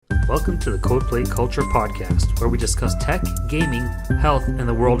Welcome to the Codeplay Culture podcast, where we discuss tech, gaming, health, and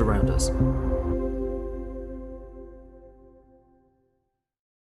the world around us.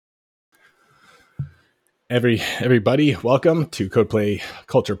 Everybody, welcome to Codeplay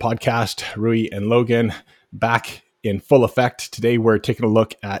Culture podcast. Rui and Logan back in full effect. Today we're taking a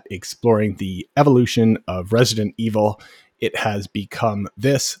look at exploring the evolution of Resident Evil. It has become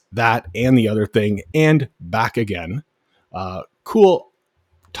this, that, and the other thing, and back again. Cool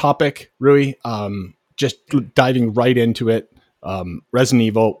topic, Rui. Just diving right into it. Resident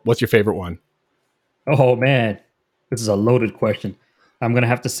Evil, what's your favorite one? Oh man, this is a loaded question. I'm going to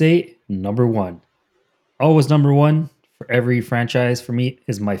have to say number one. Always number one for every franchise for me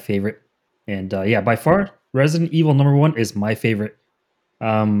is my favorite. And by far, Resident Evil number one is my favorite.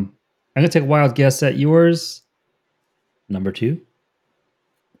 I'm going to take a wild guess at yours. Number two.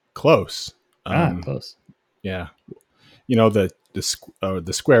 Close. Close. Yeah. You know, the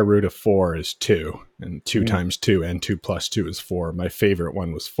square root of 4 is 2, and 2 times 2 and 2 plus 2 is 4. My favorite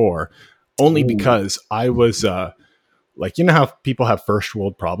one was 4, only because I was like, you know how people have first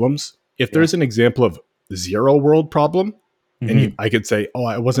world problems? If there's an example of zero world problem, and I could say, oh,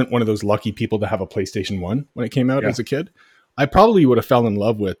 I wasn't one of those lucky people to have a PlayStation 1 when it came out as a kid, I probably would have fell in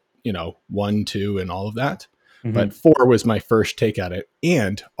love with, 1, 2, and all of that. But 4 was my first take at it.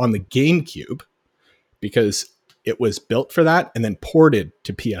 And on the GameCube, because it was built for that and then ported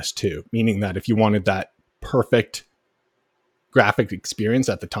to PS2, meaning that if you wanted that perfect graphic experience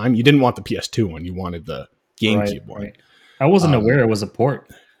at the time, you didn't want the PS2 one, you wanted the GameCube one. Right. I wasn't aware it was a port.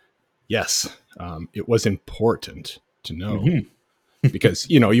 Yes, it was important to know because,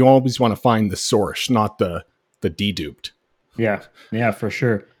 you always want to find the source, not the deduped. Yeah, for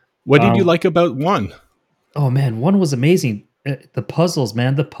sure. What did you like about 1? Oh man, 1 was amazing. The puzzles,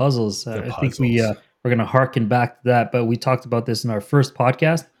 man, the puzzles. I think we're going to harken back to that, but we talked about this in our first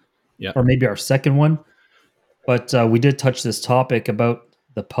podcast, or maybe our second one. But we did touch this topic about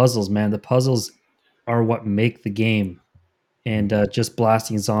the puzzles, man. The puzzles are what make the game, and just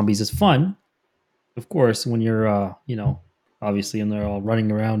blasting zombies is fun, of course, when you're, obviously, and they're all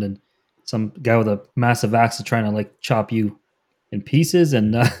running around, and some guy with a massive axe is trying to like chop you in pieces,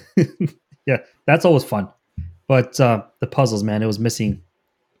 and yeah, that's always fun. But the puzzles, man, it was missing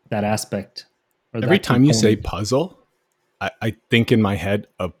that aspect. Every time you say puzzle, I think in my head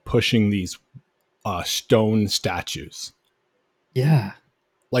of pushing these stone statues. Yeah.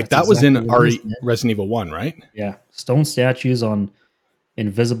 Like that was in Resident Evil 1, right? Yeah. Stone statues on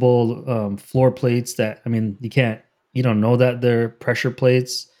invisible floor plates that, you don't know that they're pressure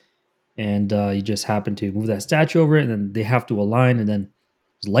plates, and you just happen to move that statue over it, and then they have to align, and then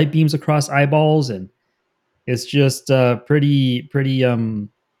there's light beams across eyeballs, and it's just pretty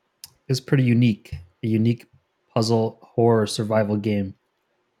unique. A unique puzzle horror survival game.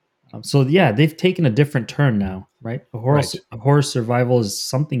 So they've taken a different turn now, right? A horror survival is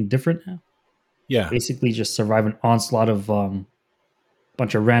something different now. Yeah, basically just survive an onslaught of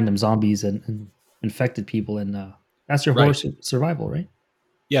bunch of random zombies and infected people, and that's your horror survival, right?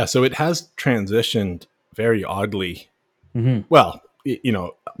 Yeah, so it has transitioned very oddly. Well,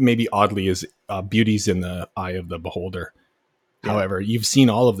 maybe oddly is beauty's in the eye of the beholder. Yeah. However, you've seen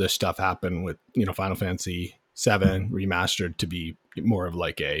all of this stuff happen with, Final Fantasy VII remastered to be more of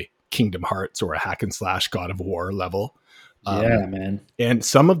like a Kingdom Hearts or a hack and slash God of War level. Yeah, man. And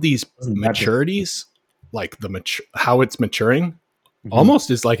some of these maturities, like how it's maturing,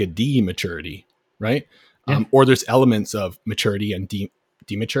 almost is like a D-maturity, right? Yeah. Or there's elements of maturity and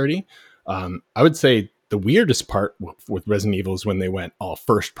dematurity. I would say the weirdest part with Resident Evil is when they went all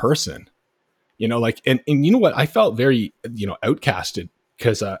first person. And you know what? I felt very, outcasted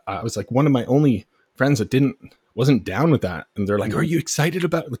because I was like one of my only friends that wasn't down with that. And they're like, are you excited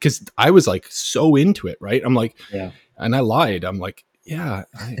about it? Because I was like so into it, right? I'm like, and I lied. I'm like, yeah,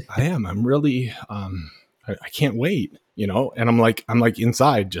 I am. I'm really, I can't wait, and I'm like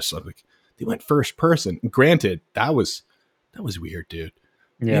inside just like they went first person. Granted, that was weird, dude.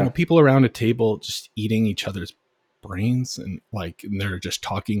 Yeah. People around a table just eating each other's brains and they're just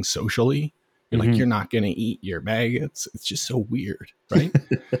talking socially. You're like, you're not going to eat your maggots. It's just so weird, right?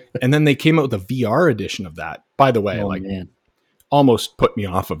 And then they came out with a VR edition of that. By the way, almost put me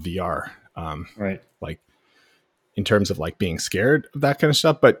off of VR. Right. Like in terms of like being scared of that kind of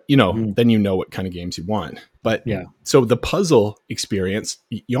stuff. But, then you know what kind of games you want. But so the puzzle experience,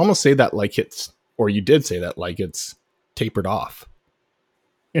 you almost say that like you did say that like it's tapered off.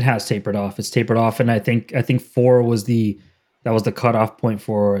 It has tapered off. It's tapered off. And I think 4 was the cutoff point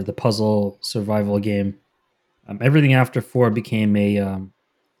for the puzzle survival game. Everything after 4 became a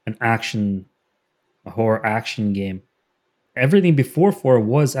horror action game. everything before 4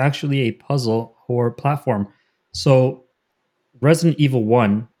 was actually a puzzle horror platform. So Resident Evil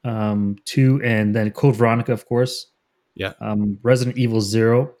 1, 2, and then Code Veronica, of course. Yeah. Resident Evil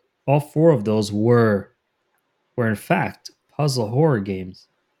 0. All 4 of those were in fact puzzle horror games.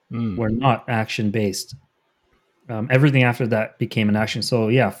 Were not action based. Everything after that became an action. So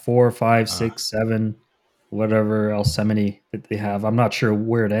yeah, 4, 5, 6, 7, whatever else many that they have. I'm not sure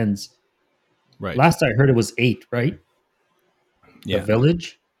where it ends. Right. Last I heard it was 8, right? Yeah. The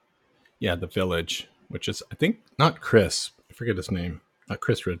Village? Yeah, The Village, which is, I think, not Chris. I forget his name. Not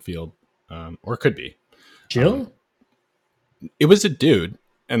Chris Redfield. Or it could be. Jill? It was a dude.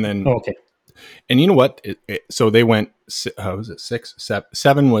 And then... Oh, okay. And you know what? So they went... How was it? 6?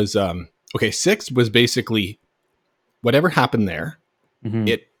 7 was... okay, 6 was basically... Whatever happened there,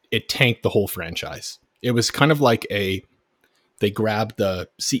 it tanked the whole franchise. It was kind of like they grabbed the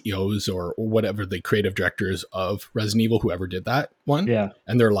CEOs or whatever, the creative directors of Resident Evil, whoever did that one. Yeah.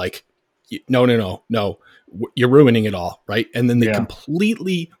 And they're like, no, you're ruining it all. Right. And then they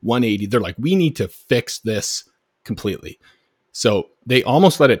completely 180. They're like, we need to fix this completely. So they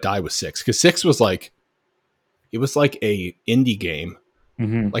almost let it die with 6, because 6 was like, it was like a indie game.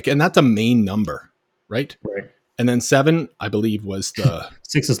 Like, and that's a main number. Right. And then 7, I believe, was the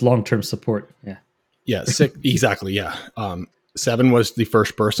 6 is long-term support. Yeah. Yeah. 6. Exactly. Yeah. 7 was the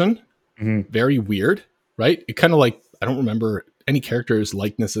first person. Very weird. Right. It kind of like, I don't remember any characters,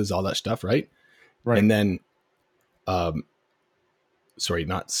 likenesses, all that stuff. Right. And then, sorry,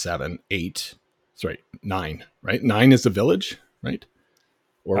 not 7, 8, sorry, 9, right? 9 is the Village, right?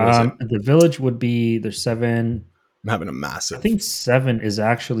 Or was it? The Village would be, there's 7. I'm having a massive. I think 7 is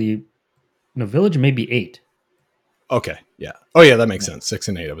actually, no, Village may be 8. Okay. Yeah. Oh yeah, that makes sense. 6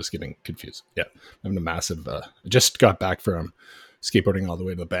 and 8. I was getting confused. Yeah. I'm having a massive, I just got back from skateboarding all the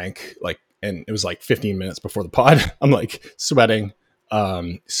way to the bank. Like, and it was like 15 minutes before the pod. I'm like sweating,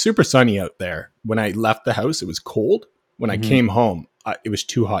 super sunny out there. When I left the house, it was cold. When I came home, it was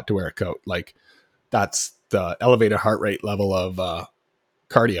too hot to wear a coat. Like, that's the elevated heart rate level of,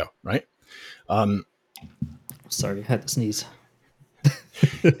 cardio. Right. Sorry, I had to sneeze.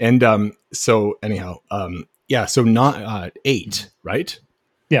 And, so anyhow, yeah, so not 8, right?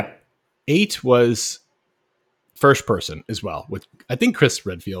 Yeah. 8 was first person as well, with I think Chris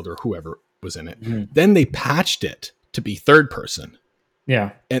Redfield or whoever was in it. Then they patched it to be third person.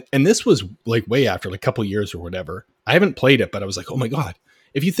 Yeah. And this was like way after, like a couple years or whatever. I haven't played it, but I was like, oh my God.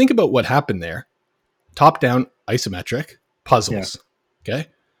 If you think about what happened there, top-down isometric puzzles. Yeah. Okay.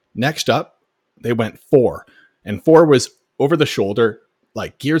 Next up, they went 4. And 4 was over the shoulder,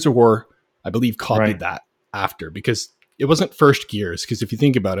 like Gears of War, I believe, copied that after, because it wasn't first Gears. Because if you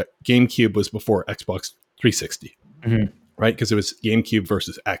think about it, GameCube was before Xbox 360, right? Because it was GameCube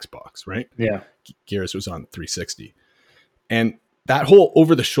versus Xbox, right? Yeah. Gears was on 360. And that whole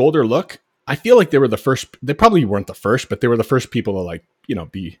over the shoulder look, I feel like they were the first. They probably weren't the first, but they were the first people to, like,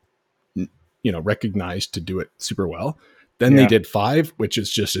 be, recognized to do it super well. Then they did 5, which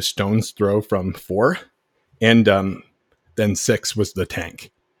is just a stone's throw from 4. And then 6 was the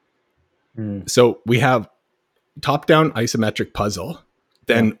tank. So we have top-down isometric puzzle,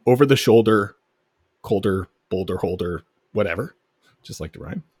 then over the shoulder, colder, boulder holder, whatever, just like the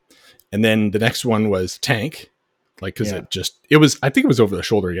rhyme. And then the next one was tank, like, because it was, I think it was over the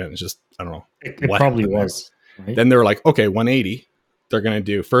shoulder again. It's just, I don't know. It probably was. Right? Then they were like, okay, 180. They're going to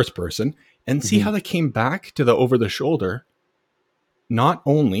do first person, and see how they came back to the over the shoulder, not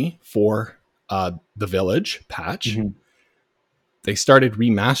only for the Village patch, they started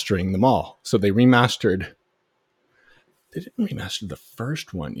remastering them all. So they remastered. They didn't remaster the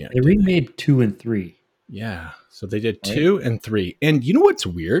first one yet. They remade 2 and 3. Yeah. So they did 2 and 3. And you know what's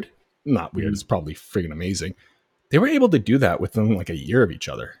weird? Not weird. It's probably friggin' amazing. They were able to do that within like a year of each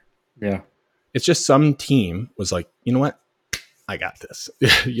other. Yeah. It's just some team was like, you know what? I got this.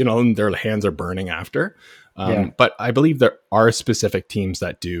 And their hands are burning after. But I believe there are specific teams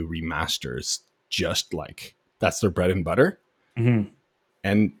that do remasters, just like that's their bread and butter.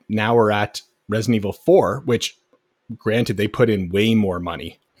 And now we're at Resident Evil 4, which, granted, they put in way more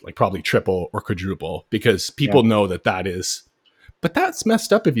money, like probably triple or quadruple, because people know that is, but that's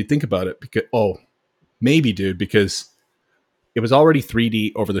messed up if you think about it, because, maybe, dude, because it was already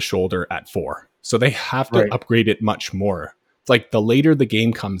 3D over the shoulder at 4. So they have to upgrade it much more. It's like the later the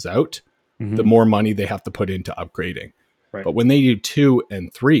game comes out, the more money they have to put into upgrading. But when they do 2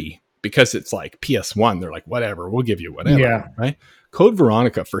 and 3, because it's like PS1, they're like, whatever, we'll give you whatever. Yeah. Right. Code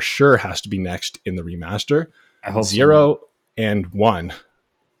Veronica for sure has to be next in the remaster. I hope 0 and 1.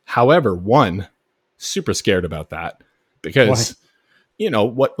 However, 1, super scared about that, because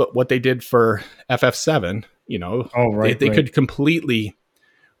what they did for FF7 You know, oh right, they could completely.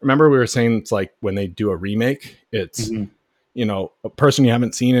 Remember, we were saying it's like when they do a remake, it's you know, a person you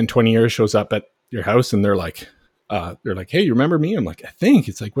haven't seen in 20 years shows up at your house and they're like, hey, you remember me? I'm like, I think.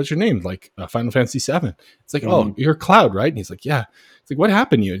 It's like, what's your name? Like Final Fantasy 7. It's like, oh, you're Cloud, right? And he's like, yeah. It's like, what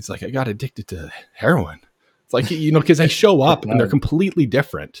happened to you? It's like, I got addicted to heroin. It's like, you know, because they show up and they're completely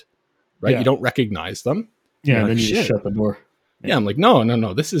different, right? You don't recognize them. Yeah, and like, then you just shut the door. Yeah, I'm like,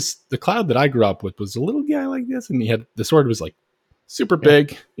 no. This is the Cloud that I grew up with. Was a little guy like this, and he had the sword was like super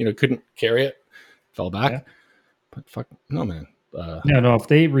big. You know, couldn't carry it, fell back. Yeah. But fuck, no, man. No. If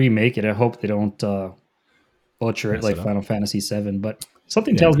they remake it, I hope they don't butcher it like Final Fantasy 7. But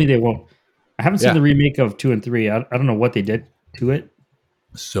something tells me they won't. I haven't seen the remake of 2 and 3. I don't know what they did to it.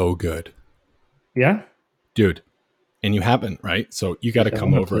 So good. Yeah, dude. And you haven't, right? So you got to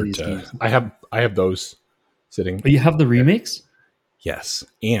come over to. Games. I have those sitting. Oh, you have the remakes? Yes,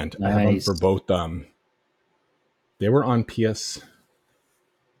 and I have them for both. They were on PS.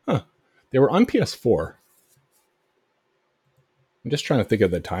 They were on PS4. I'm just trying to think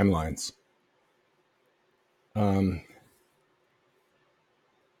of the timelines.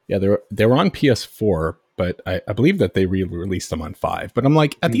 Yeah, they were on PS4, but I believe that they re-released them on 5. But I'm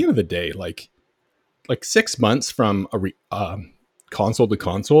like, at the end of the day, like 6 months from a console to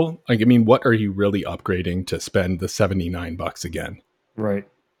console, like, I mean, what are you really upgrading to spend the $79 again? Right.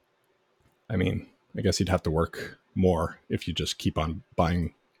 I mean, I guess you'd have to work more if you just keep on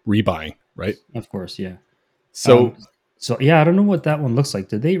rebuying, right? Of course, yeah. So yeah, I don't know what that one looks like.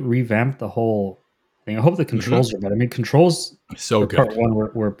 Did they revamp the whole thing? I hope the controls are better. I mean, controls so good. Part 1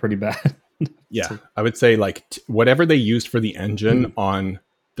 were pretty bad. Yeah, I would say like whatever they used for the engine on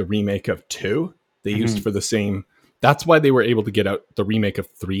the remake of 2, they used for the same. That's why they were able to get out the remake of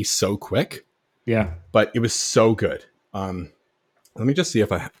 3 so quick. Yeah, but it was so good. Let me just see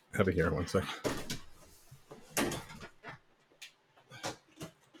if I have it here. One sec.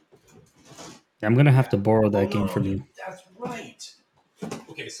 I'm gonna have to borrow that game from you. That's right.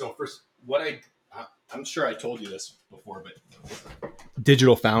 Okay, so first, I'm sure I told you this before, but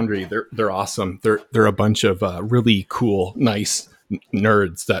Digital Foundry, they're awesome. They're a bunch of really cool, nice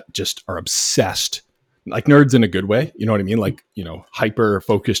nerds that just are obsessed, like nerds in a good way. You know what I mean? Like, you know, hyper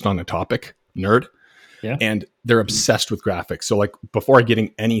focused on a topic, nerd. Yeah. And they're obsessed with graphics. So like before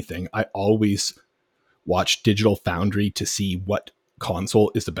getting anything, I always watch Digital Foundry to see what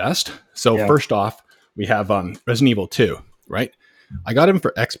console is the best. So first off, we have Resident Evil 2, right? I got him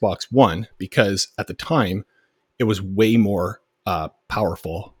for Xbox One because at the time it was way more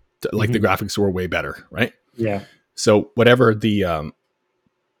powerful. Like the graphics were way better, right? Yeah. So whatever the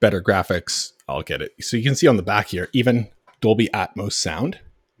better graphics, I'll get it. So you can see on the back here, even Dolby Atmos sound,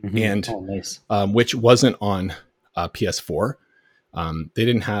 and nice. Which wasn't on PS4. They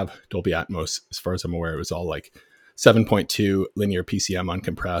didn't have Dolby Atmos, as far as I'm aware. It was all like 7.2 linear PCM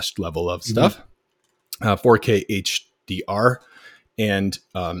uncompressed level of stuff, 4K HDR, and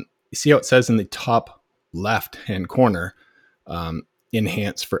you see how it says in the top left hand corner,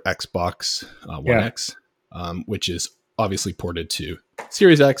 enhance for Xbox One X, which is obviously ported to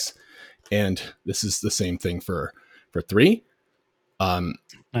Series X, and this is the same thing for 3.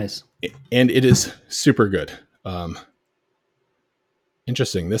 Nice. And it is super good.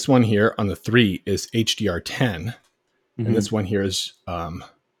 Interesting. This one here on the 3 is HDR10. And this one here is,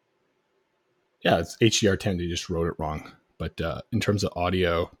 it's HDR10. They just wrote it wrong. But in terms of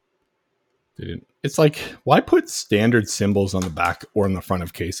audio, they didn't. It's like, why put standard symbols on the back or in the front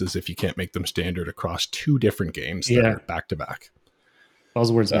of cases if you can't make them standard across 2 different games that are back to back?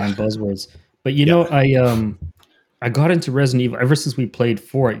 Buzzwords, man, buzzwords. But you know, I got into Resident Evil ever since we played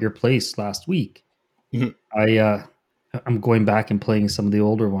 4 at your place last week. I'm going back and playing some of the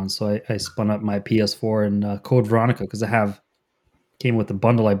older ones. So I spun up my PS4 and Code Veronica because came with the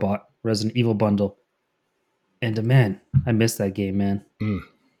bundle I bought, Resident Evil bundle. And man, I missed that game, man.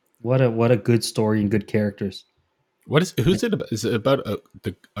 What a good story and good characters. Who's it about? Is it about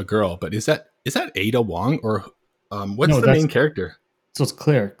a girl? But is that Ada Wong or what's the main character? So it's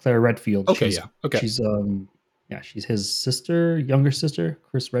Claire Redfield. Okay, She's his sister, younger sister,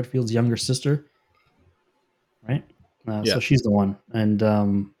 Chris Redfield's younger sister, right? So she's the one, and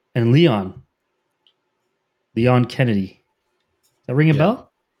Leon Kennedy. Does that ring a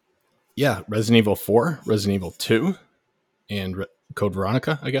bell? Yeah, Resident Evil 4, Resident Evil 2, and Code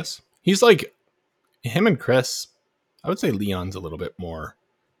Veronica, I guess. He's like him and Chris. I would say Leon's a little bit more,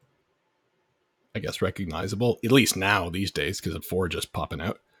 I guess, recognizable, at least now these days, because of 4 just popping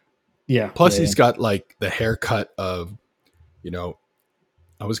out. Yeah. Plus, he's got like the haircut of, you know,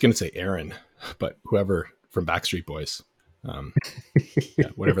 I was going to say Aaron, but whoever from Backstreet Boys.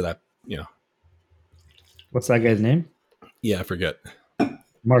 Whatever that, you know. What's that guy's name? Yeah, I forget.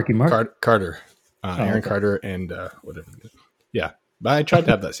 Marky Mark? Carter. Aaron Carter and whatever. Yeah. But I tried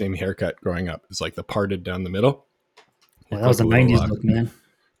to have that same haircut growing up. It's like the parted down the middle. Yeah, that was a 90s look, man.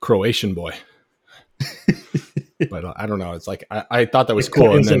 Croatian boy. But I don't know. It's like I thought that was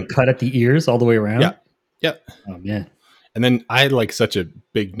cool. And then cut at the ears all the way around. Yeah. Yeah. Oh man. And then I had like such a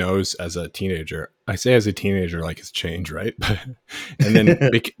big nose as a teenager. I say as a teenager, like it's changed, right? and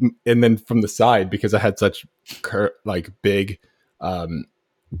then from the side, because I had such like big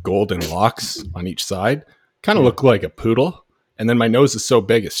golden locks on each side, kind of looked like a poodle. And then my nose is so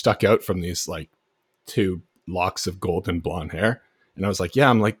big, it stuck out from these like 2 locks of golden blonde hair. And I was like, yeah,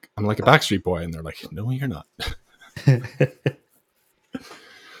 I'm like a Backstreet Boy. And they're like, no, you're not.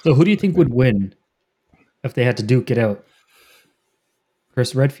 So who do you think would win if they had to duke it out?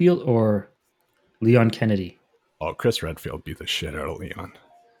 Chris Redfield or Leon Kennedy? Oh, Chris Redfield beat the shit out of Leon.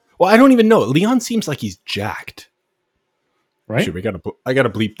 Well, I don't even know. Leon seems like he's jacked. Right? Shoot, I gotta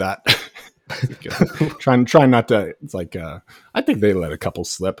bleep that. trying not to. It's like I think they let a couple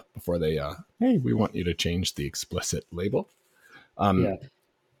slip before they. Hey, we want you to change the explicit label.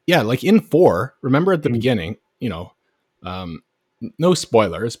 Yeah, like in 4. Remember at the beginning, no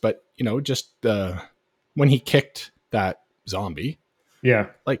spoilers, but just when he kicked that zombie. Yeah,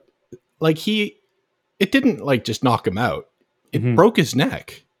 like it didn't like just knock him out. It broke his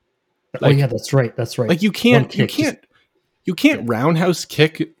neck. Like, oh yeah, that's right. Like you can't roundhouse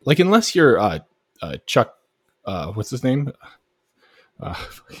kick, like unless you're Chuck. What's his name?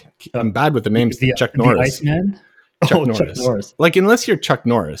 I'm bad with the names. Chuck Norris. The Iceman? Chuck Norris. Like unless you're Chuck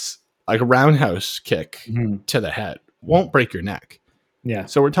Norris, like a roundhouse kick to the head won't break your neck. Yeah.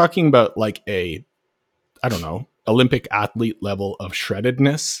 So we're talking about like I don't know, Olympic athlete level of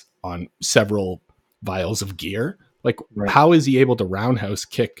shreddedness on several vials of gear. Like how is he able to roundhouse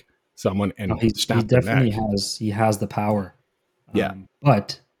kick someone and snap their neck? He has the power. Yeah.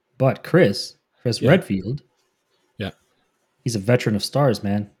 But Chris Redfield, he's a veteran of stars,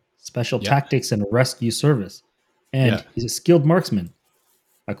 man. Special tactics and rescue service. And he's a skilled marksman,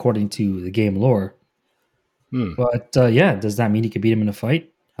 according to the game lore. But does that mean he could beat him in a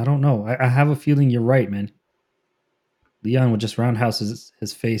fight? I don't know. I have a feeling you're right, man. Leon would just roundhouse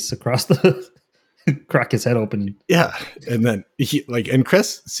his face across the crack his head open. Yeah. And then and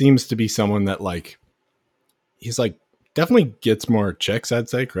Chris seems to be someone that like he's like definitely gets more chicks, I'd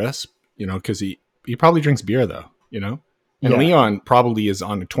say, Chris, because he probably drinks beer though, and Leon probably is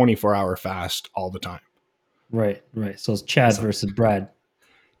on a 24-hour fast all the time. Right. So it's Chad versus Brad.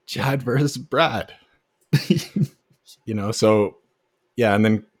 Chad versus Brad. So yeah, and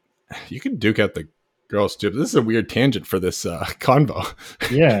then you can duke out the girls too. But this is a weird tangent for this convo.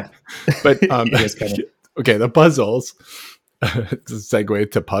 Yeah. But okay, the puzzles. It's a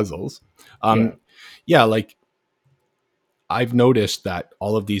segue to puzzles. Like I've noticed that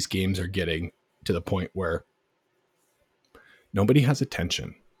all of these games are getting to the point where nobody has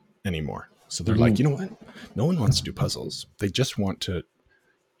attention anymore. So they're like, you know what? No one wants to do puzzles. They just want to,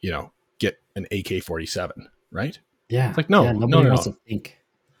 get an AK-47, right? Yeah. It's like, no, nobody wants to think.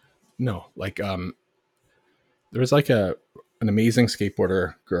 No, like, there was like an amazing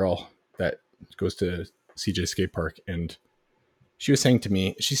skateboarder girl that goes to CJ skate park. And she was saying to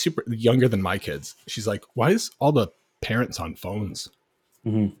me, she's super younger than my kids. She's like, why is all the parents on phones?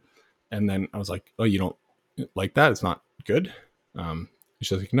 And then I was like, oh, you don't like that? It's not good.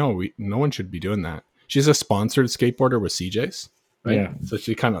 She's like, no one should be doing that. She's a sponsored skateboarder with CJ's, right? Yeah. So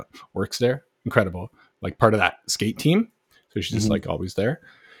she kind of works there. Incredible. Like part of that skate team. So she's just like always there.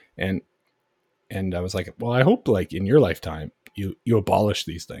 And I was like, well, I hope like in your lifetime, you abolish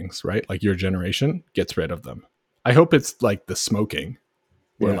these things, right? Like your generation gets rid of them. I hope it's like the smoking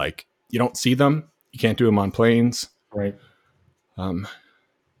where like you don't see them. You can't do them on planes. Right.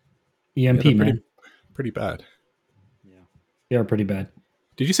 EMP, man. Pretty bad. Yeah. They are pretty bad.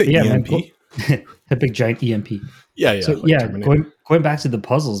 Did you say EMP? Man, a big giant EMP. Yeah. So like going back to the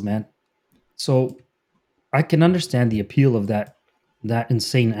puzzles, man. So I can understand the appeal of that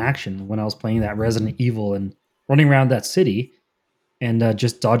insane action when I was playing that Resident Evil and running around that city and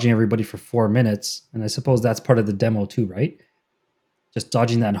just dodging everybody for 4 minutes. And I suppose that's part of the demo too, right? Just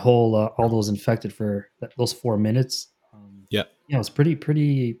dodging that whole all those infected for those 4 minutes. It was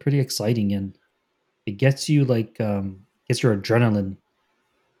pretty exciting, and it gets you like gets your adrenaline,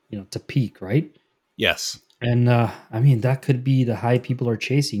 to peak, right? Yes. And I mean that could be the high people are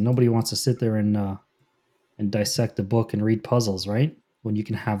chasing. Nobody wants to sit there and dissect a book and read puzzles, right? When you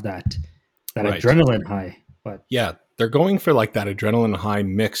can have that adrenaline high. But yeah, they're going for like that adrenaline high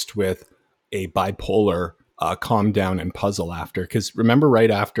mixed with a bipolar calm down and puzzle after. Because remember,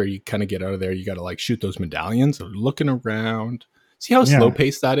 right after you kind of get out of there, you got to like shoot those medallions. They're looking around. See how slow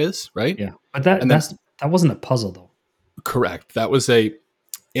paced that is, right? Yeah, but that wasn't a puzzle though. Correct. That was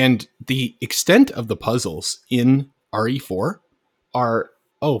and the extent of the puzzles in RE4 are,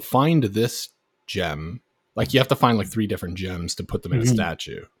 find this gem. Like you have to find like 3 different gems to put them in a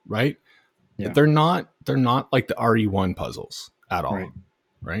statue, right? Yeah. They're not like the RE1 puzzles at all,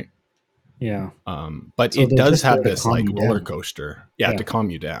 right? Yeah. But so it does have this like roller coaster, to calm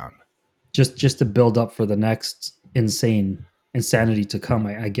you down. Just to build up for the next insanity to come,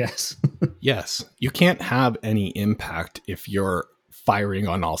 I guess. Yes. You can't have any impact if you're firing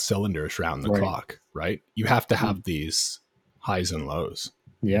on all cylinders round the clock, right? You have to have these highs and lows.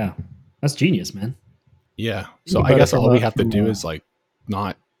 Yeah. That's genius, man. Yeah. So I guess all we have to do is like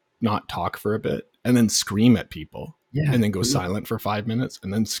not talk for a bit and then scream at people. Yeah. And then go silent for 5 minutes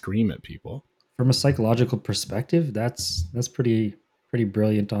and then scream at people. From a psychological perspective, that's pretty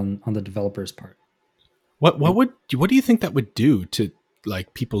brilliant on the developer's part. What do you think that would do to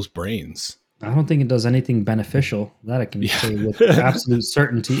like people's brains? I don't think it does anything beneficial. That I can say with absolute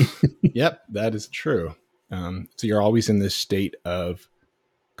certainty. Yep, that is true. So you're always in this state of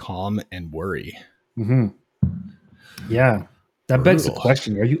calm and worry. Mm-hmm. Yeah. That begs the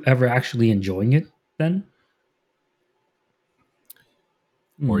question, are you ever actually enjoying it then?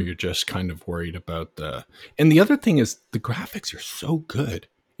 Or you're just kind of worried about and the other thing is the graphics are so good.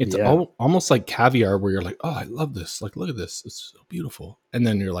 It's almost like Caviar where you're like, oh, I love this. Like, look at this. It's so beautiful. And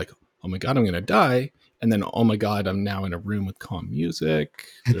then you're like, oh my God, I'm going to die. And then, oh my God, I'm now in a room with calm music.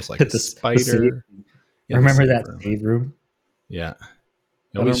 There's like a spider. Remember that save room? Yeah.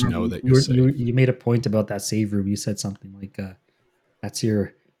 You always know that you're safe. You made a point about that save room. You said something like,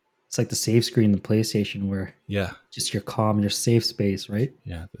 it's like the save screen in the PlayStation where just your calm, your safe space, right?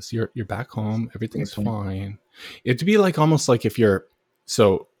 Yeah. You're back home. Everything's fine. It'd be like almost like if you're,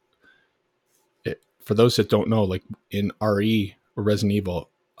 for those that don't know, like in RE or Resident Evil,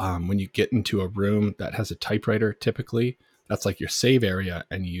 when you get into a room that has a typewriter, typically that's like your save area,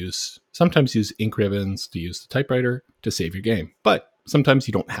 and you sometimes use ink ribbons to use the typewriter to save your game. But sometimes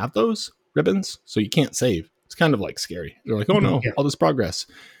you don't have those ribbons, so you can't save. It's kind of like scary. You're like, oh no, all this progress.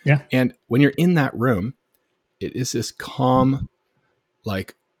 Yeah. And when you're in that room, it is this calm,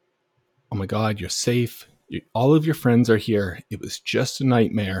 like, oh my God, you're safe. All of your friends are here. It was just a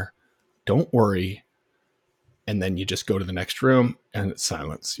nightmare. Don't worry. And then you just go to the next room and it's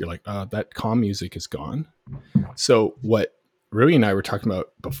silence. You're like, that calm music is gone. So what Rui and I were talking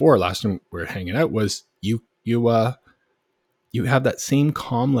about before, last time we were hanging out, was you have that same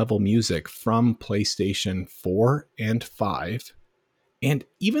calm level music from PlayStation 4 and 5 and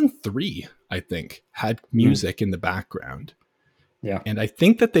even 3, I think, had music in the background. Yeah. And I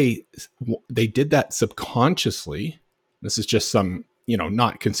think that they did that subconsciously. This is just some,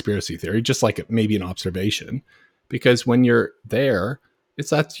 not conspiracy theory, just like maybe an observation, because when you're there,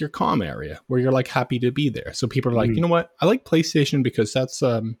 that's your calm area where you're like happy to be there. So people are like, you know what? I like PlayStation because that's,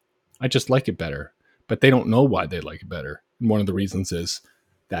 I just like it better, but they don't know why they like it better. And one of the reasons is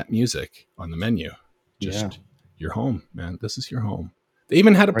that music on the menu, just your home, man. This is your home. They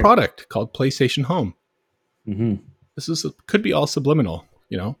even had a product called PlayStation Home. Mm-hmm. This could be all subliminal,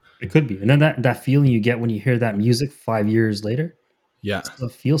 It could be. And then that feeling you get when you hear that music 5 years later. Yeah. You still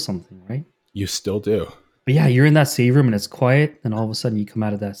feel something, right? You still do. But yeah, you're in that save room and it's quiet. And all of a sudden you come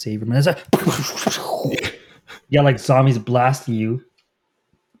out of that save room and it's like, like zombies blasting you.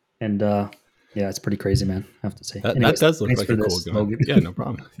 And it's pretty crazy, man. I have to say. That does look like a cool gun. Yeah, no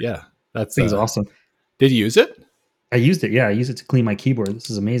problem. Yeah. That thing's awesome. Did you use it? I used it. Yeah, I used it to clean my keyboard. This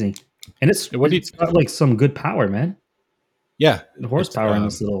is amazing. And it's got like some good power, man. Yeah. The horsepower in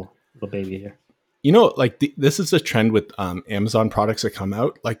this little baby here. Like this is a trend with Amazon products that come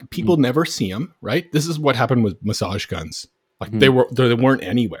out. Like people never see them, right? This is what happened with massage guns. Like they weren't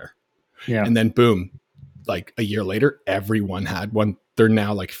anywhere. Yeah. And then boom, like a year later, everyone had one. They're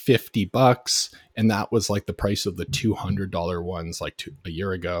now like $50, and that was like the price of the $200 ones like a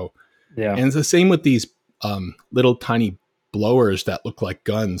year ago. Yeah. And it's the same with these little tiny blowers that look like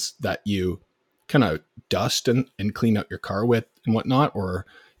guns that you kind of dust and clean out your car with and whatnot. Or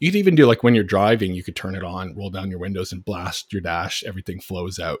you could even do like when you're driving, you could turn it on, roll down your windows and blast your dash. Everything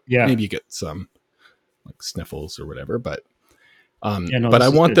flows out. Yeah. Maybe you get some like sniffles or whatever, but I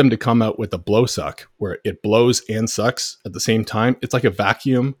want them to come out with a blow suck where it blows and sucks at the same time. It's like a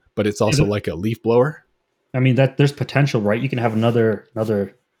vacuum, but it's also like a leaf blower. I mean, there's potential, right? You can have another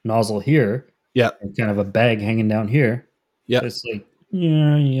nozzle here. Yeah. And kind of a bag hanging down here. Yeah. So it's like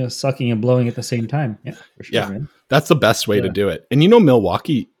Yeah, sucking and blowing at the same time. Yeah, for sure, man. That's the best way to do it. And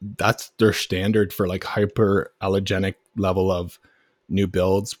Milwaukee, that's their standard for like hyper allergenic level of new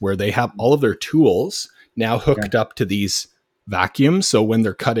builds, where they have all of their tools now hooked up to these vacuums. So when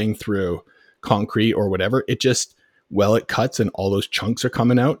they're cutting through concrete or whatever, it just, it cuts and all those chunks are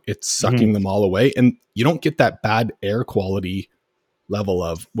coming out, it's sucking them all away. And you don't get that bad air quality level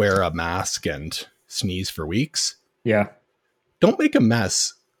of wear a mask and sneeze for weeks. Yeah. Don't make a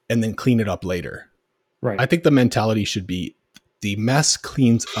mess and then clean it up later. Right. I think the mentality should be the mess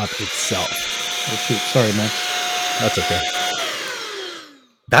cleans up itself. Oh, shoot. Sorry, man. That's okay.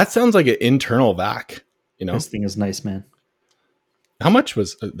 That sounds like an internal vac, This thing is nice, man. How much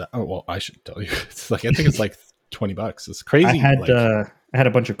was that? Oh, well, I should tell you. It's like, I think it's like $20. It's crazy. I had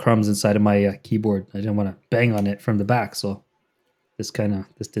a bunch of crumbs inside of my keyboard. I didn't want to bang on it from the back, so this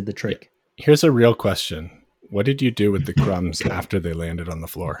did the trick. Here's a real question. What did you do with the crumbs after they landed on the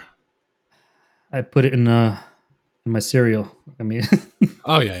floor? I put it in my cereal. I mean,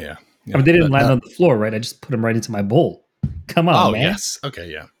 oh yeah. I mean, they didn't land on the floor, right? I just put them right into my bowl. Come on, man. Yes.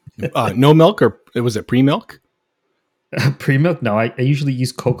 Okay, yeah. No milk, or was it pre-milk? Pre-milk? No, I usually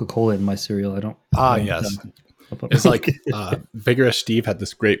use Coca-Cola in my cereal. I don't. Yes. It's like Vigorous Steve had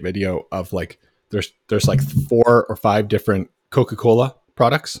this great video of like there's like 4 or 5 different Coca-Cola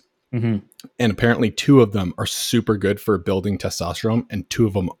products. Mm-hmm. And apparently 2 of them are super good for building testosterone and 2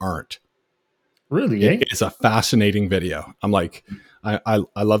 of them aren't. Really? It's a fascinating video. I'm like, I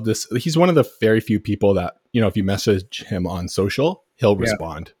love this. He's one of the very few people that, if you message him on social, he'll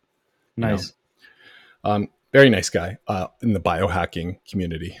respond. Nice. Very nice guy in the biohacking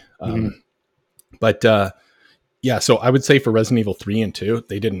community. But so I would say for Resident Evil 3 and 2,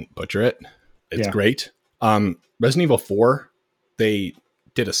 they didn't butcher it. It's great. Resident Evil 4, they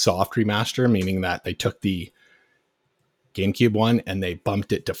did a soft remaster, meaning that they took the GameCube one and they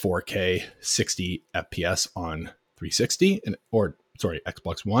bumped it to 4K 60 FPS on 360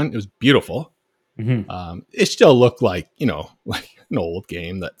 Xbox One. It was beautiful. Mm-hmm. It still looked like, like an old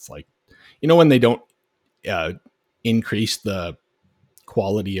game that's like, when they don't increase the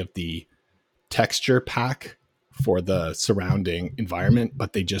quality of the texture pack for the surrounding environment,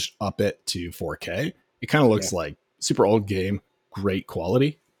 but they just up it to 4K. It kind of looks like super old game, great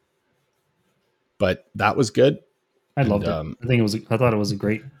quality. But that was good. I loved it. I thought it was a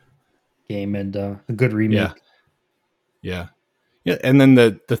great game and a good remake. Yeah. And then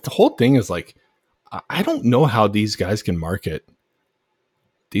the whole thing is like, I don't know how these guys can market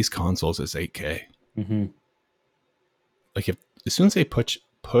these consoles as 8K. Mm-hmm. Like as soon as they push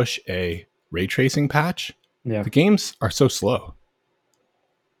a ray tracing patch, the games are so slow.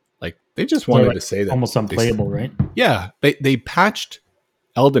 Like they just wanted to say that almost unplayable, right? Yeah, they patched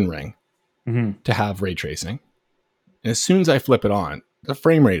Elden Ring to have ray tracing, and as soon as I flip it on, the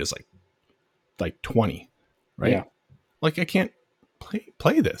frame rate is like 20, right? Yeah. Like I can't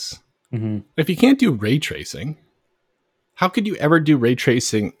play this. Mm-hmm. If you can't do ray tracing, how could you ever do ray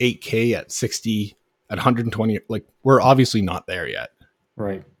tracing 8K at 60 at 120? Like we're obviously not there yet,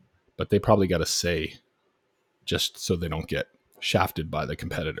 right? But they probably got to say just so they don't get shafted by the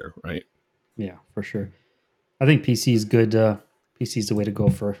competitor, right? Yeah, for sure. I think PC is good. PC is the way to go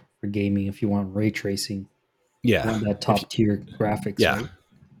for gaming if you want ray tracing. Yeah, that top tier graphics. Yeah, right?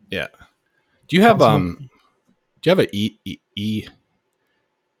 Yeah. Do you have a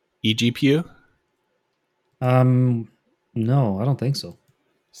eGPU? No, I don't think so.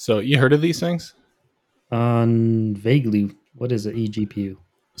 So you heard of these things? Vaguely. What is an eGPU?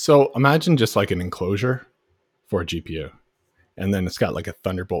 So imagine just like an enclosure for a GPU, and then it's got like a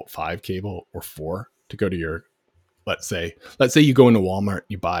Thunderbolt 5 cable or 4 to go to your. Let's say you go into Walmart,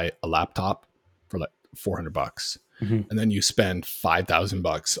 you buy a laptop for like $400, and then you spend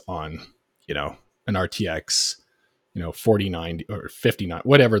 $5,000 on an RTX 4090 or 59,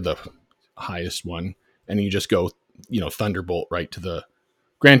 whatever the highest one, and you just go Thunderbolt right to the.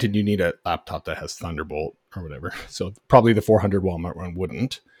 Granted, you need a laptop that has Thunderbolt or whatever, so probably the 400 Walmart one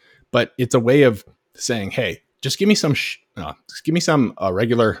wouldn't. But it's a way of saying, hey, just give me some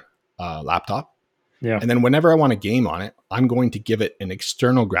regular laptop. Yeah. And then whenever I want to game on it, I'm going to give it an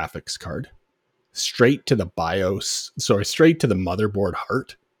external graphics card straight to the straight to the motherboard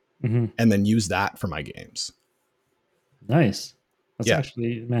heart, and then use that for my games. Nice. That's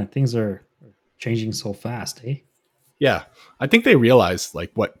actually, man, things are changing so fast, eh? Yeah. I think they realize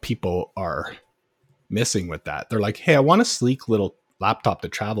like what people are missing with that. They're like, hey, I want a sleek little laptop to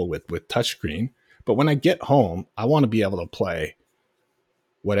travel with touchscreen, but when I get home, I want to be able to play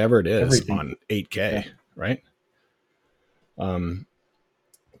whatever it is on 8K, right?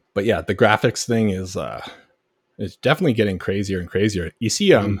 But yeah, the graphics thing is It's definitely getting crazier and crazier. You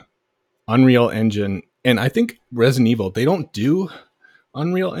see Unreal Engine, and I think Resident Evil, they don't do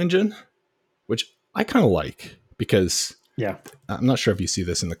Unreal Engine, which I kind of like, because I'm not sure if you see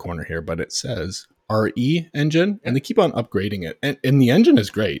this in the corner here, but it says RE Engine, and they keep on upgrading it. And the engine is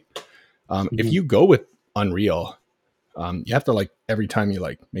great. If you go with Unreal, you have to, like, every time you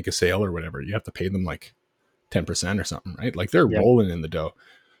like make a sale or whatever, you have to pay them like 10% or something, right? Like, they're rolling in the dough.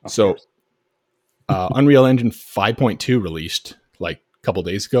 So Unreal Engine 5.2 released like a couple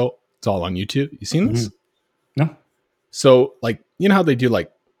days ago. It's all on YouTube. You seen this? No. So, like, you know how they do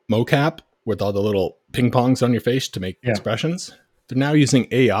like mocap with all the little ping pongs on your face to make expressions? They're now using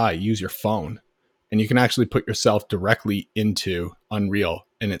AI. Use your phone, and you can actually put yourself directly into Unreal,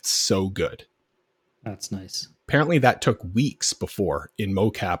 and it's so good. That's nice. Apparently that took weeks before in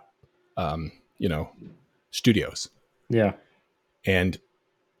mocap, studios. Yeah. And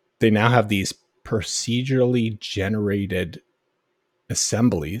they now have these procedurally generated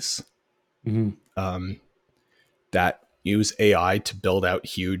assemblies that use AI to build out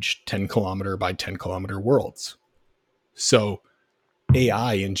huge 10 kilometer by 10 kilometer worlds. So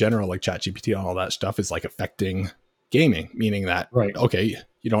AI in general, like ChatGPT and all that stuff, is like affecting gaming, meaning that, okay,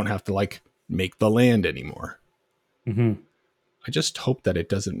 you don't have to like make the land anymore. I just hope that it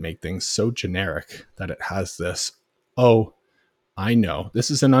doesn't make things so generic that it has this, oh, I know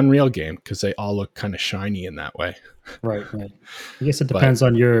this is an Unreal game, because they all look kind of shiny in that way. Right. I guess it depends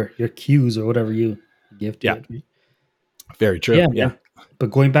on your cues or whatever you give to it. Right? Very true. Yeah, man.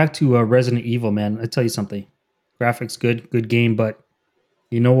 But going back to Resident Evil, man, I tell you something. Graphics good game, but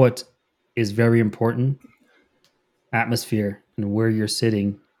you know what is very important? Atmosphere and where you're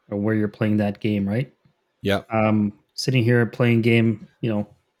sitting or where you're playing that game, right? Yeah. Sitting here playing game,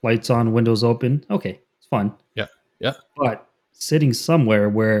 lights on, windows open. Okay, it's fun. Yeah. But sitting somewhere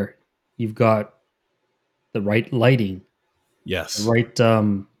where you've got the right lighting, the right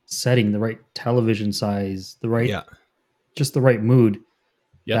setting, the right television size, just the right mood,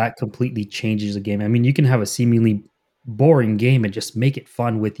 that completely changes the game. I mean, you can have a seemingly boring game and just make it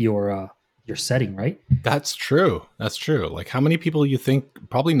fun with your setting, right? That's true. Like, how many people you think?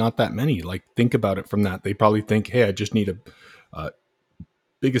 Probably not that many. Like, think about it from that. They probably think, hey, I just need a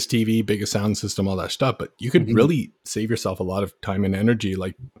biggest TV, biggest sound system, all that stuff. But you could really save yourself a lot of time and energy.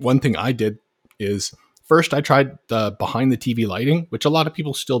 Like, one thing I did is, first I tried the behind the TV lighting, which a lot of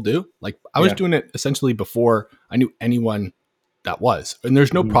people still do. Like, I was doing it essentially before I knew anyone that was. And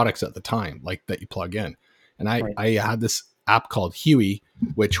there's no products at the time like that you plug in. And I had this app called Huey,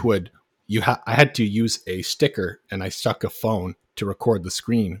 which would I had to use a sticker, and I stuck a phone to record the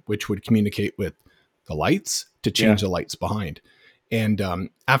screen, which would communicate with the lights to change the lights behind. And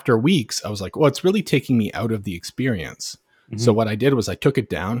after weeks, I was like, well, it's really taking me out of the experience. So what I did was I took it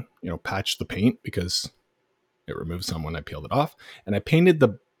down, patched the paint, because it removed some when I peeled it off. And I painted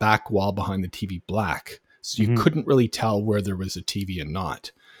the back wall behind the TV black, so you couldn't really tell where there was a TV and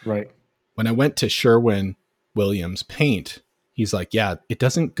not. Right. When I went to Sherwin-Williams paint, he's like, yeah, it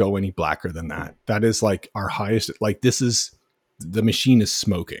doesn't go any blacker than that. That is like our highest, like, the machine is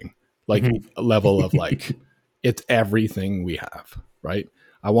smoking, like a level of like, it's everything we have, right?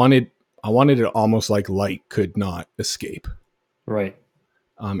 I wanted it almost like light could not escape. Right.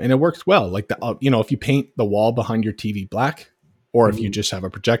 And it works well. Like, if you paint the wall behind your TV black, or if you just have a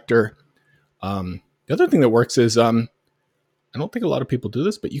projector. The other thing that works is, I don't think a lot of people do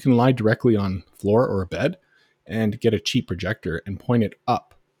this, but you can lie directly on floor or a bed and get a cheap projector and point it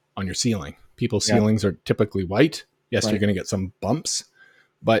up on your ceiling. People's ceilings are typically white. Yes, you're going to get some bumps,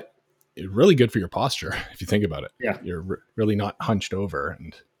 but it's really good for your posture if you think about it. Yeah. You're really not hunched over.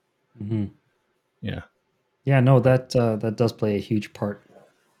 And no, that does play a huge part.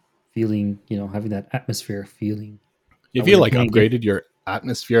 Feeling, having that atmosphere feeling. Have you upgraded your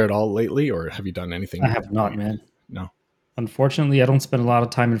atmosphere at all lately, or have you done anything? I have not, man. No. Unfortunately, I don't spend a lot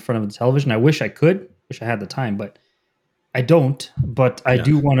of time in front of the television. I wish I could. Wish I had the time, but I don't. But I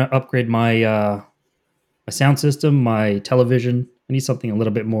do want to upgrade my my sound system, my television. I need something a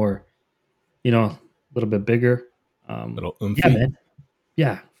little bit more, a little bit bigger. Little oomphy. Yeah, man.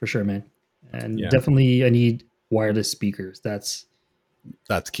 Yeah, for sure, man. And definitely I need wireless speakers. That's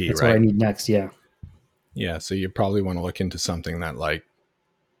key, that's right? what I need next. Yeah. Yeah. So you probably want to look into something that, like,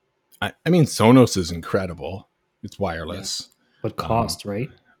 I mean, Sonos is incredible. It's wireless. Yeah. But cost,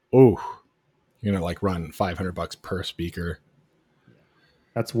 right? Oh, you're going to like run $500 per speaker.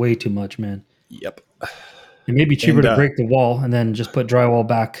 That's way too much, man. Yep. It may be cheaper to break the wall and then just put drywall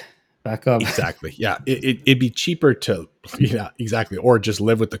back up. Exactly. Yeah. It'd be cheaper to, exactly. Or just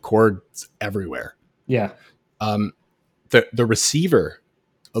live with the cords everywhere. Yeah. The receiver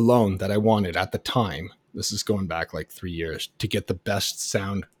alone that I wanted at the time this is going back like 3 years, to get the best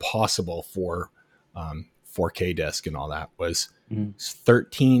sound possible for 4K disc and all that was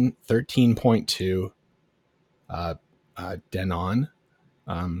 13.2 Denon.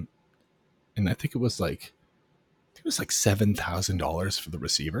 And I think it was like $7,000 for the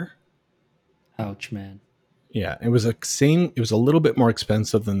receiver. Ouch, man. Yeah, it was it was a little bit more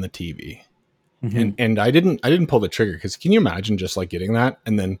expensive than the TV. And I didn't pull the trigger, because can you imagine just like getting that,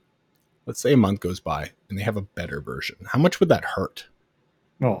 and then let's say a month goes by and they have a better version? How much would that hurt?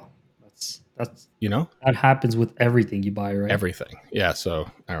 Oh, that's that happens with everything you buy, right? Everything. Yeah. So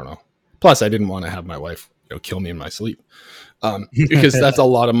I don't know. Plus, I didn't want to have my wife kill me in my sleep, because that's a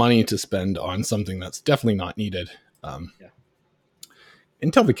lot of money to spend on something that's definitely not needed.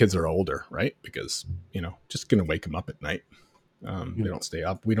 Until the kids are older, right? Because just gonna wake them up at night. They don't stay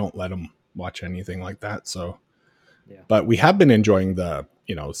up. We don't let them watch anything like that. So, but we have been enjoying the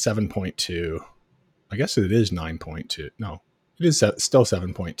 7.2. I guess it is 9.2. No, it is still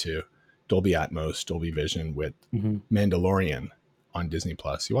 7.2. Dolby Atmos, Dolby Vision with Mandalorian on Disney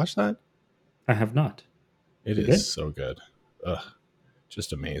Plus. You watch that? I have not. It is so good. Ugh,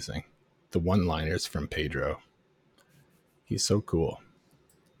 just amazing. The one-liners from Pedro. He's so cool.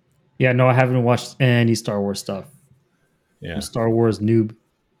 Yeah, no, I haven't watched any Star Wars stuff. Yeah. I'm Star Wars noob.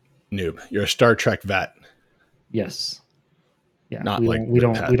 You're a Star Trek vet. Yes. Yeah. Not we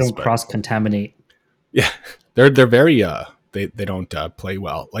don't cross contaminate. Yeah. They're very they don't play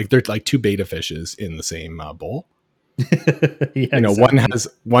well. Like they're like two beta fishes in the same bowl. Exactly.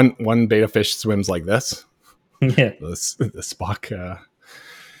 One beta fish swims like this. Yeah. The Spock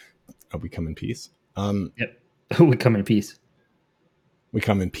we come in peace. Yep. We come in peace. We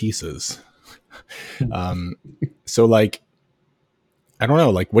come in pieces. So like, I don't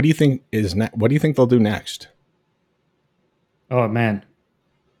know. Like, what do you think what do you think they'll do next? Oh man.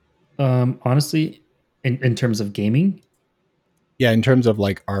 Honestly, in terms of gaming. Yeah, in terms of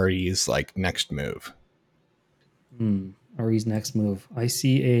like RE's like next move. RE's next move. I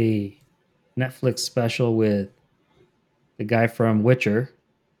see a Netflix special with the guy from Witcher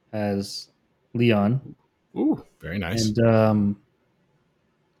as Leon. Ooh, very nice. And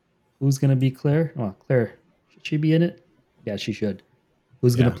who's gonna be Claire? Oh, Claire. Should she be in it? Yeah, she should.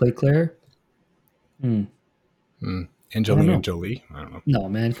 Who's gonna play Claire? Angelina Jolie? I don't know. No,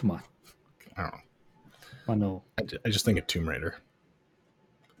 man, come on. I don't know. I know. I just think of Tomb Raider.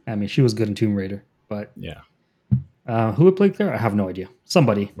 I mean, she was good in Tomb Raider, but yeah. Who would play Claire? I have no idea.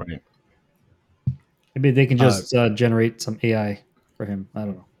 Somebody. Right. Maybe they can just generate some AI for him. I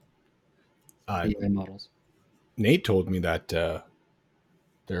don't know. AI models. Nate told me that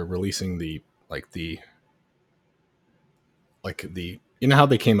they're releasing the how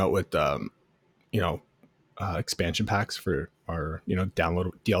they came out with expansion packs for our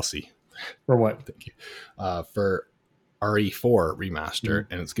download DLC. For what? Thank you. For RE4 remaster,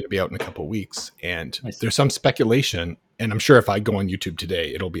 and it's going to be out in a couple of weeks. And there's some speculation, and I'm sure if I go on YouTube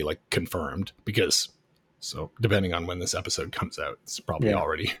today, it'll be like confirmed, because depending on when this episode comes out, it's probably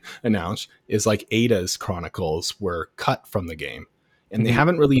already announced, is like Ada's chronicles were cut from the game, and they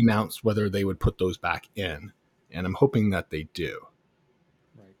haven't really announced whether they would put those back in. And I'm hoping that they do,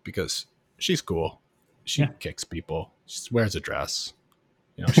 because she's cool. She kicks people. She wears a dress.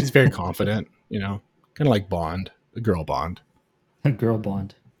 She's very confident, kind of like Bond, a girl Bond. A girl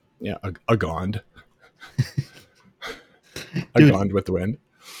Bond. Yeah, a Gond. A Gone with the Wind.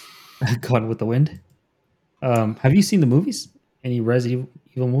 Gone with the Wind. Have you seen the movies? Any Resident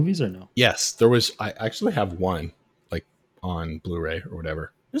Evil movies or no? Yes, there was. I actually have one, like on Blu-ray or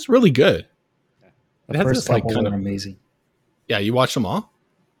whatever. It's really good. The first couple are amazing. Yeah, you watched them all?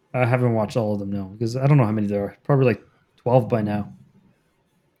 I haven't watched all of them, no, because I don't know how many there are. Probably like 12 by now.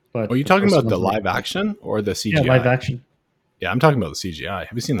 But are you talking about the live action or the CGI? Yeah, live action. Yeah, I'm talking about the CGI.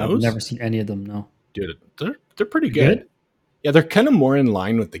 Have you seen those? I've never seen any of them, no. Dude, they're pretty good. Yeah, they're kind of more in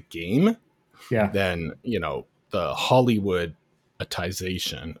line with the game than, the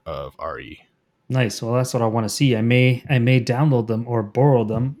Hollywoodization of RE. Nice. Well, that's what I want to see. I may download them or borrow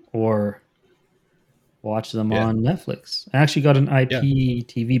them or watch them on Netflix. I actually got an IP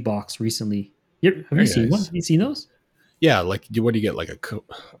TV box recently. Have you seen one? Have you seen those? Yeah, like what do you get? Like I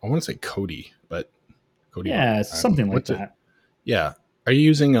want to say Cody, but Cody. Yeah, something like that. Yeah. Are you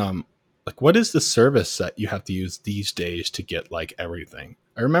using what is the service that you have to use these days to get like everything?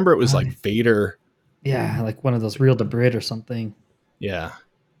 I remember it was like Vader. Yeah, like one of those Reel to Brit or something. Yeah.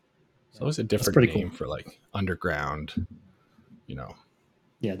 So it was a different name for like Underground,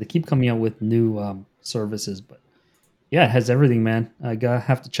 Yeah, they keep coming out with new services, but yeah, it has everything, man. I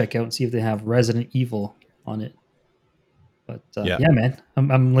have to check out and see if they have Resident Evil on it. But yeah, man,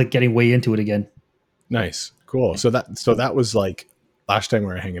 I'm like getting way into it again. Nice. Cool. So that was like last time we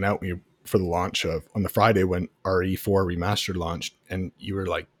were hanging out for the launch of on the Friday when RE4 remastered launched, and you were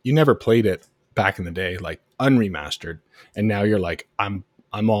like, you never played it back in the day, like unremastered. And now you're like, I'm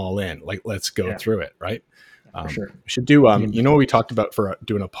all in, like, let's go through it. Right. For sure. We should do, you know, what we talked about for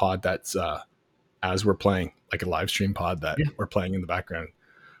doing a pod that's, as we're playing, like a live stream pod that we're playing in the background.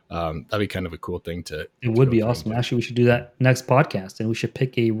 That'd be kind of a cool thing to. It would be awesome. Actually, we should do that next podcast, and we should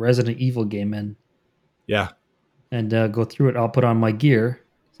pick a Resident Evil game and go through it. I'll put on my gear.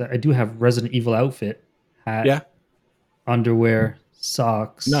 So I do have Resident Evil outfit, hat, underwear,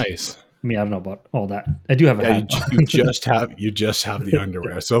 socks. Nice. I mean, I don't know about all that. I do have a hat. You just have the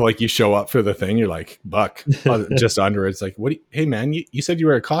underwear. So like you show up for the thing, you're like, Buck, just underwear. It's like, hey man, you said you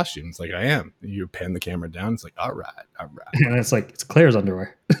wear a costume. It's like, I am. You pan the camera down. It's like, all right. And it's like, it's Claire's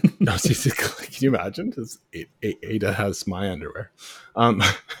underwear. No, can you imagine? Ada has my underwear.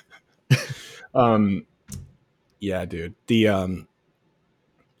 Yeah, dude.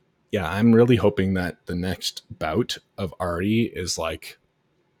 I'm really hoping that the next bout of RE is like,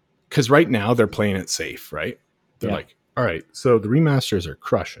 because right now they're playing it safe, right? They're like, all right, so the remasters are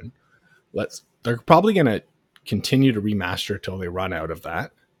crushing. They're probably going to continue to remaster till they run out of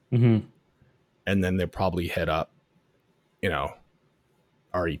that. Mm-hmm. And then they'll probably head up, you know,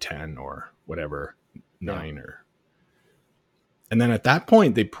 RE10 or whatever, 9 or. And then at that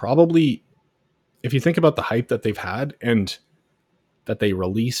point, they probably, if you think about the hype that they've had and that they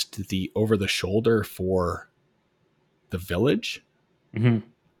released the over the shoulder for the Village,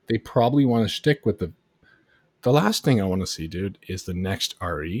 they probably want to stick with the last thing I want to see, dude, is the next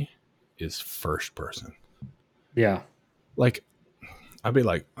RE is first person. Yeah. Like, I'd be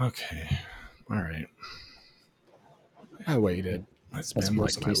like, okay, all right. I waited. I spent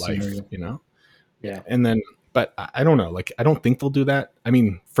like my life, scenario. You know? Yeah. And then, but I don't know. Like, I don't think they'll do that. I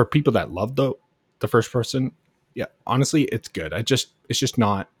mean, for people that love the first person, yeah, honestly, it's good. It's just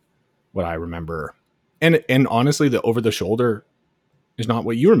not what I remember. And honestly, the over the shoulder is not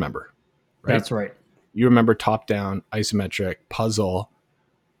what you remember. Right? That's right. You remember top down, isometric, puzzle.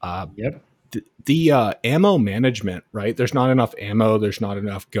 Yep. The ammo management, right? There's not enough ammo. There's not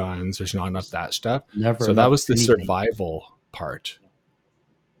enough guns. There's not enough that stuff. So that was the survival part.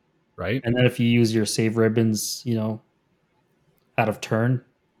 Right. And then if you use your save ribbons, you know, out of turn,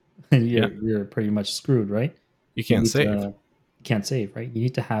 you're pretty much screwed, right? You can't save. You can't save, right? You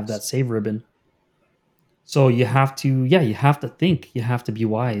need to have that save ribbon. So you have to think. You have to be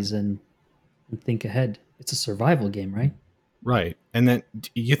wise and think ahead. It's a survival game, right? Right. And then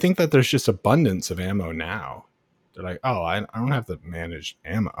you think that there's just abundance of ammo now. They're like, oh, I don't have to manage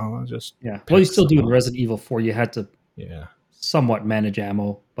ammo. I'll just well, you still do in Resident Evil 4. You had to somewhat manage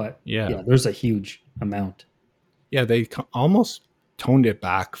ammo, but there's a huge amount. Yeah, they almost toned it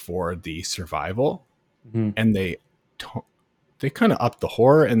back for the survival, and they kind of upped the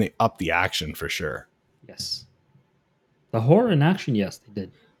horror and they upped the action for sure. Yes, the horror and action, yes, they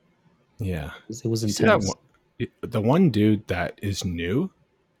did. Yeah, it was intense. The one dude that is new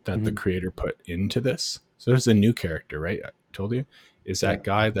that the creator put into this. So there's a new character, right? I told you is that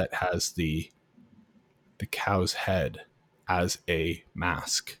guy that has the cow's head as a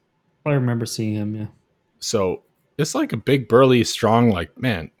mask. I remember seeing him. Yeah. So it's like a big, burly, strong. Like,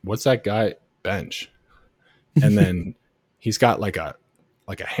 man, what's that guy bench? And then he's got like a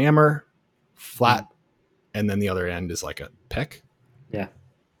hammer, flat, and then the other end is like a pick. Yeah,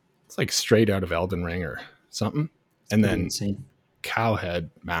 it's like straight out of Elden Ring or something. And then insane. Cow head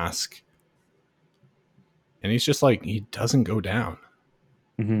mask, and he's just like, he doesn't go down.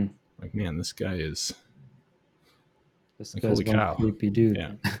 Like, man, this guy is like, holy cow, creepy dude.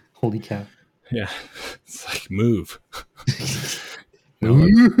 Yeah. Holy cow. Yeah, it's like move.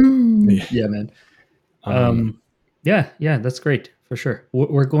 Yeah, man. Yeah, that's great for sure.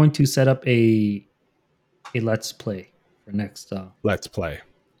 We're going to set up a let's play for next. Let's play.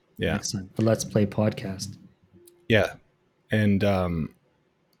 Yeah, next time, a let's play podcast. Yeah, and the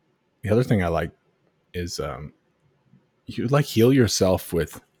other thing I like is you like heal yourself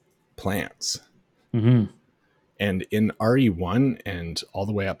with plants. And in RE1 and all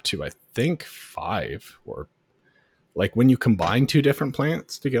the way up to, I think, 5, or like when you combine 2 different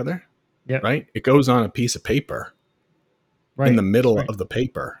plants together, right? It goes on a piece of paper in the middle of the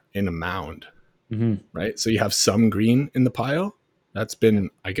paper in a mound, right? So you have some green in the pile that's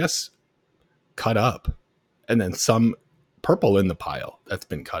been, I guess, cut up, and then some purple in the pile that's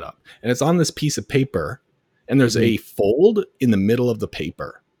been cut up. And it's on this piece of paper, and there's a fold in the middle of the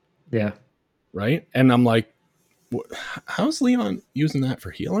paper. Yeah. Right? And I'm like, how's Leon using that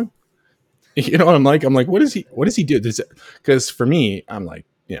for healing? You know what I'm like? I'm like, what does he do? Because for me, I'm like,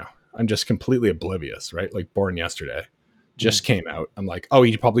 you know, I'm just completely oblivious, right? Like Born Yesterday just came out. I'm like, oh,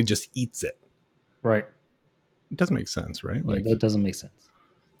 he probably just eats it. Right. It doesn't make sense, right? Yeah, Like that doesn't make sense.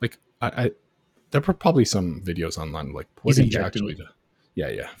 Like I there were probably some videos online like what He's did he injecting actually it. do?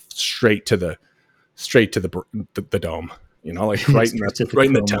 Yeah, straight to the dome, you know, like right in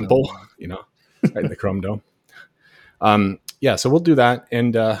the temple, dome. you know, right in the chrome dome. Yeah, so we'll do that,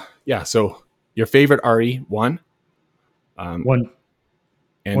 and yeah, so your favorite RE one, one,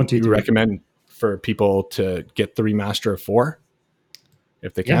 and 1, 2, you 3. recommend for people to get the remaster of 4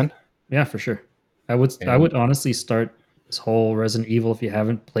 if they can. Yeah, for sure. I would honestly start this whole Resident Evil if you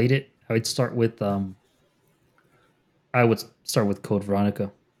haven't played it. I would start with Code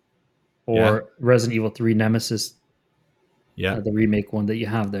Veronica or Resident Evil 3 Nemesis. Yeah, The remake one that you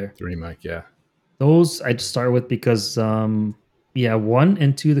have there. the remake, yeah. Those I'd start with because 1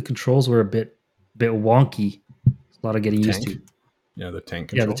 and 2 the controls were a bit wonky. It's a lot of getting used to. Yeah, the tank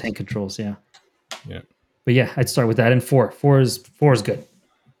controls. Yeah, the tank controls, yeah. Yeah. But yeah, I'd start with that, and 4 is good.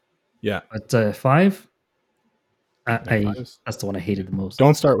 Yeah. But 5, that's the one I hated the most.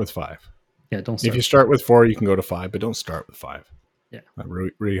 Don't start with 5. Yeah, don't start. If you start with 4, you can go to 5, but don't start with 5. Yeah.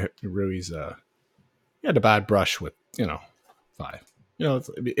 Rui's he had a bad brush with, 5. You know,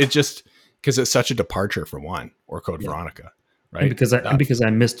 it's just because it's such a departure from 1 or Code Veronica, right? And because I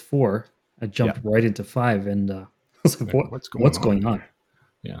missed 4, I jumped right into 5, and I was like, what's going on?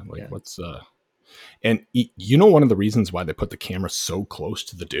 Yeah, what's and you know, one of the reasons why they put the camera so close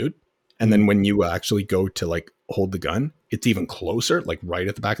to the dude, and then when you actually go to like hold the gun, it's even closer, like right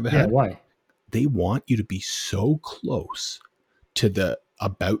at the back of the head. Yeah, why? They want you to be so close to the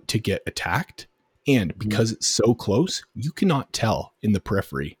about to get attacked, and because it's so close, you cannot tell in the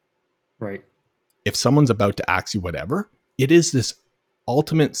periphery, right, if someone's about to ask you whatever. It is this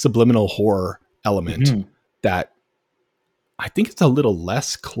ultimate subliminal horror element that I think it's a little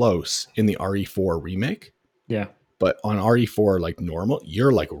less close in the RE4 remake. Yeah. But on RE4, like normal,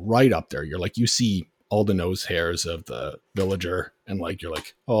 you're like right up there. You're like, you see all the nose hairs of the villager, and like, you're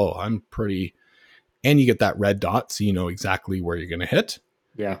like, oh, I'm pretty. And you get that red dot, so you know exactly where you're going to hit.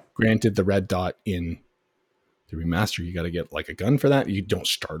 Yeah. Granted, the red dot in the remaster, you got to get like a gun for that. You don't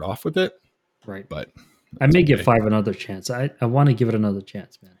start off with it. Right. But I may give 5 another chance. I want to give it another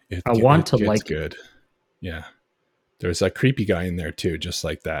chance, man. I want to like good. Yeah. There's a creepy guy in there too, just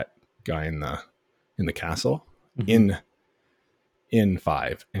like that guy in the castle in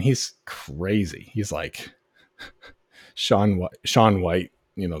 5, and he's crazy. He's like Shaun White,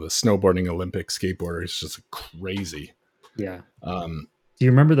 you know, the snowboarding Olympic skateboarder. Is just crazy. Yeah. Do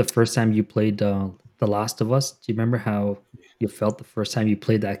you remember the first time you played The Last of Us? Do you remember how you felt the first time you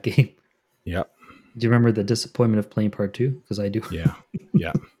played that game? Yep. Do you remember the disappointment of playing part 2? Because I do. Yeah.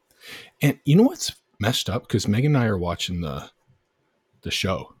 Yeah. And you know what's messed up? Because Megan and I are watching the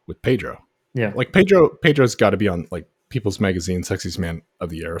show with Pedro. Yeah. Like Pedro's got to be on like People's Magazine Sexiest Man of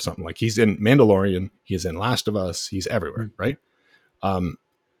the Year or something. Like, he's in Mandalorian, he's in Last of Us, he's everywhere, right?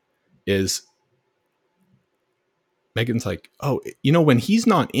 Is Megan's like, oh, you know, when he's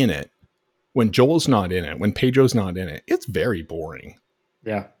not in it, when Joel's not in it, when Pedro's not in it, it's very boring.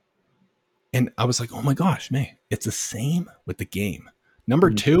 Yeah. And I was like, oh my gosh, man, it's the same with the game. Number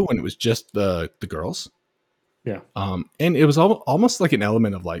 2, when it was just the girls. Yeah. And it was almost like an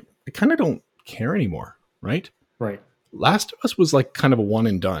element of like, I kind of don't care anymore, right? Right. Last of Us was like kind of a one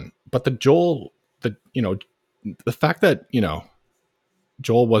and done. But the fact that, you know,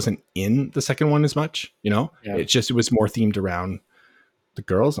 Joel wasn't in the second one as much, you know, it was more themed around the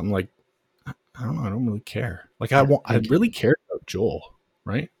girls. I'm like, I don't know, I don't really care. Like, I really cared about Joel,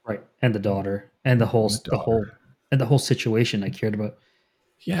 right? Right. And the daughter and the whole situation I cared about.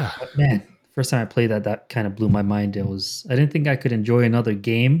 Yeah. But man, first time I played that kind of blew my mind. I didn't think I could enjoy another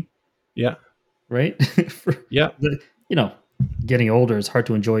game. Yeah. Right? Yeah. You know, getting older, it's hard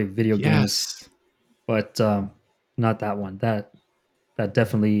to enjoy video games. But not that one. That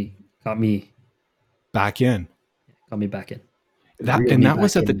definitely got me back in. Got me back in. That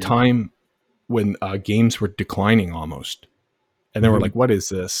was at the time when games were declining almost. And then we're like, what is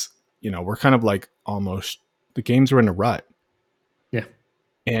this? You know, we're kind of like almost, the games were in a rut. Yeah.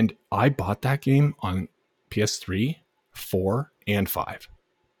 And I bought that game on PS3, 4, and 5.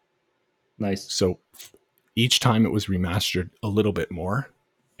 Nice. So each time it was remastered a little bit more.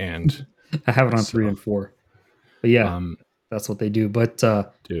 And I have it on 3 and 4. But yeah, that's what they do. But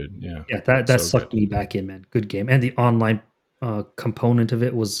dude, yeah. Yeah, that sucked me back in, man. Good game. And the online component of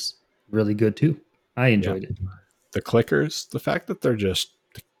it was really good too. I enjoyed it. The clickers, the fact that they're just,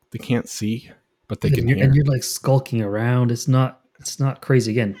 they can't see, but they can hear. And you're like skulking around. It's not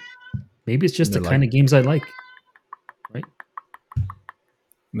crazy. Again, maybe it's just the kind of games I like. Right?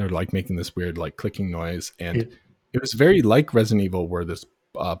 And they're like making this weird like clicking noise, and it was very like Resident Evil, where this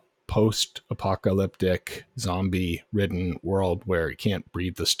post-apocalyptic zombie-ridden world where you can't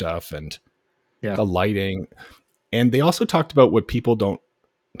breathe the stuff, and the lighting. And they also talked about what people don't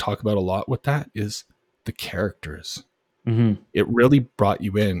talk about a lot with that is the characters. Mm-hmm. It really brought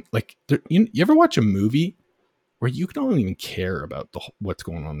you in. Like, you ever watch a movie where you don't even care about what's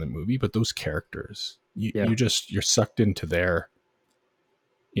going on in the movie, but those characters, you're sucked into their,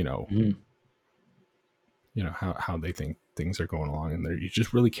 how they think things are going along, and you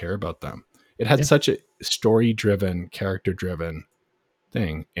just really care about them. It had such a story-driven, character-driven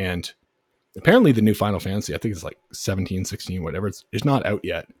thing. And apparently the new Final Fantasy, I think it's like 17, 16, whatever, it's not out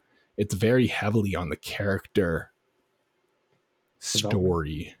yet. It's very heavily on the character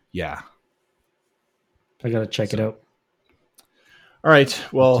story. Yeah. I got to check it out. All right.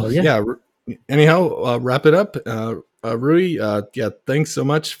 Well, anyhow, wrap it up. Rui, thanks so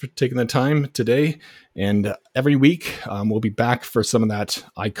much for taking the time today. And every week we'll be back for some of that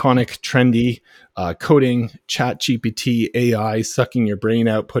iconic, trendy coding, chat GPT, AI, sucking your brain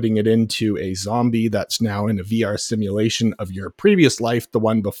out, putting it into a zombie that's now in a VR simulation of your previous life, the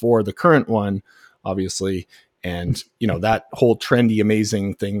one before the current one, obviously. And, that whole trendy,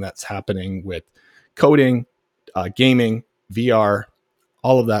 amazing thing that's happening with coding, gaming, VR,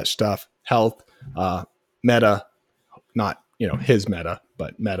 all of that stuff, health, meta, not, his meta,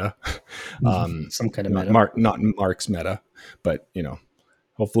 but meta, some kind of meta, not Mark's meta, but,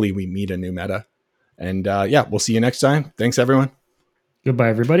 hopefully we meet a new meta. And we'll see you next time. Thanks, everyone. Goodbye,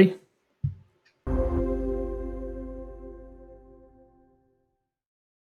 everybody.